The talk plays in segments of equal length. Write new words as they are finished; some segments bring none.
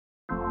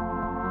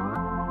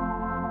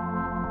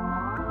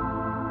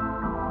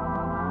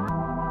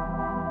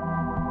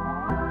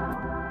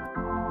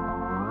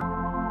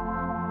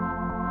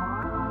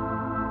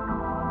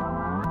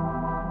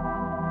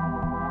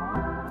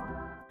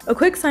A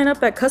quick sign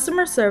up at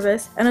customer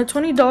service and a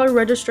 $20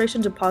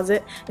 registration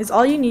deposit is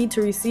all you need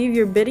to receive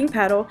your bidding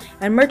paddle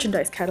and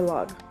merchandise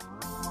catalog.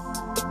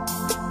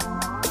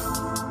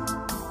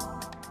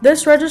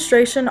 This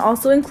registration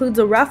also includes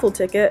a raffle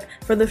ticket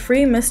for the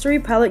free mystery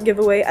pallet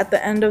giveaway at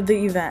the end of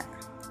the event.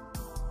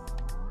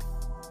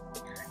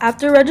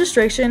 After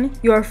registration,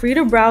 you are free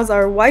to browse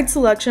our wide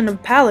selection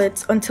of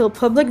pallets until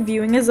public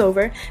viewing is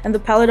over and the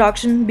pallet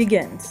auction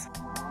begins.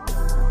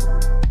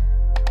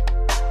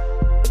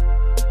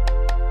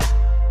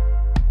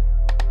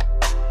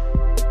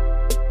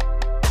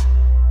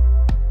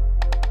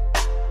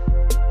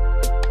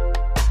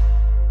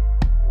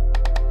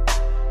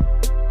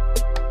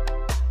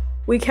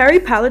 We carry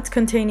pallets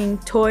containing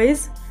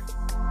toys,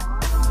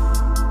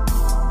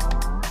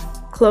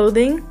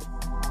 clothing,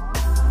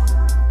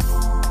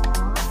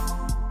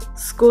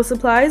 school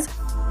supplies,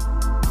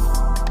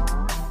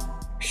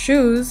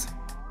 shoes,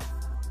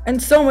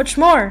 and so much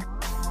more.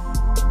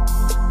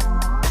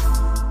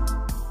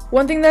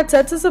 One thing that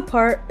sets us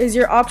apart is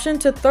your option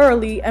to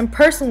thoroughly and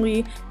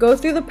personally go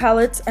through the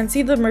pallets and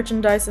see the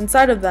merchandise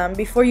inside of them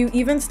before you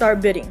even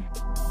start bidding.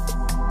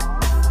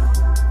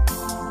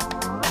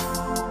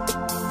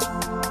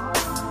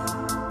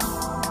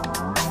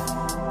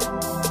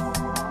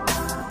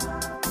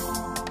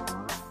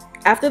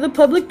 After the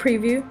public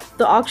preview,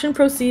 the auction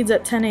proceeds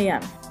at 10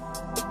 a.m.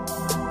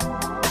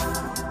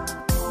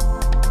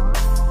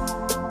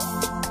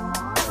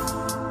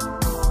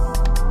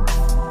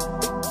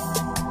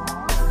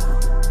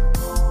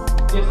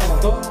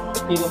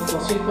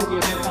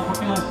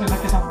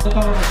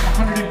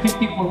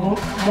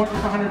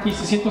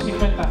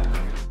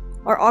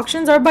 Our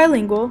auctions are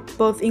bilingual,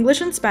 both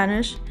English and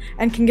Spanish,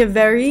 and can get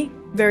very,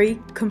 very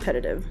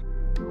competitive.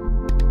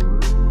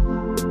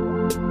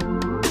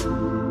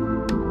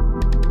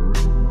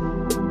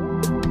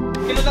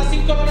 ¿Quién nos da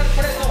 $5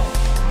 por eso?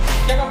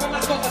 ¿Qué hago con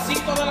más cosas? $5,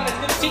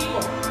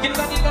 ¿quién nos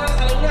da $10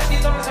 a la una,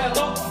 $10 a la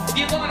dos,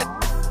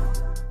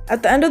 $10?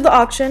 At the end of the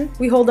auction,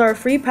 we hold our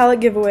free pallet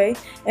giveaway,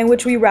 in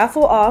which we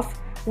raffle off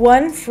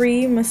one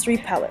free mystery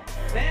pallet.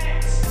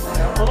 Next!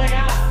 Oh my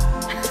god!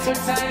 So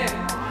excited!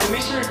 To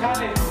meet your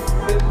pallet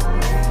with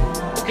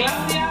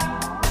Claudia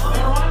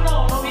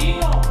Romano, no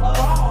vino!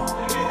 Wow!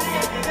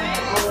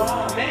 Oh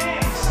wow!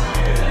 Next!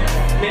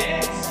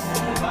 Next!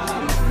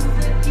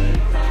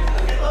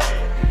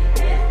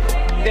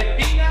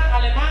 Delfina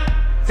Alemán,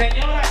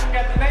 señora,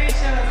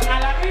 congratulations,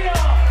 alabío,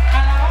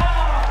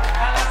 alabado,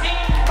 a la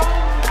cinco,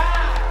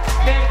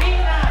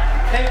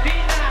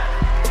 Delfina,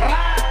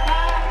 ra,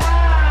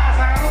 se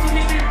agarró su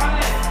mystery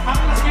pallet,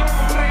 vámonos señora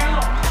con un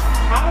regalo,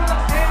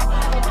 vámonos next,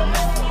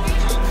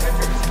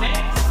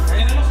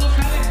 tenemos dos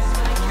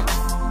pallets.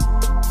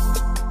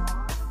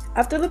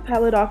 After the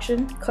pallet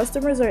auction,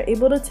 customers are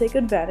able to take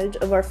advantage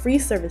of our free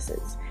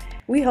services.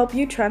 We help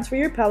you transfer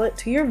your pallet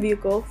to your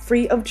vehicle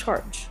free of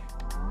charge.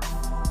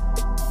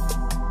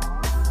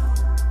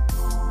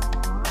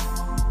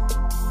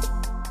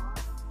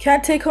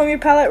 Can't take home your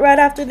pallet right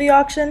after the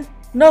auction?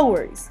 No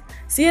worries.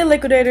 CA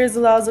Liquidators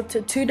allows up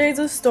to 2 days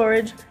of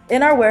storage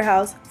in our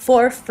warehouse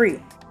for free.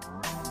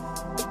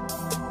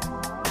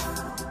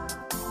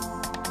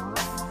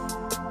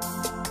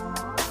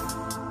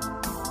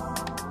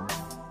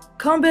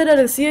 Come bid at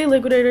a CA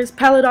Liquidators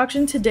Pallet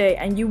Auction today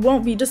and you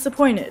won't be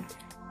disappointed.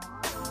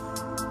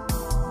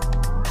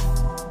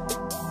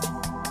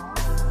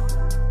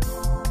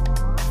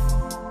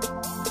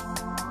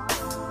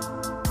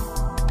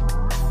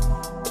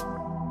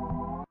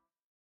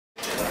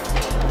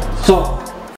 So,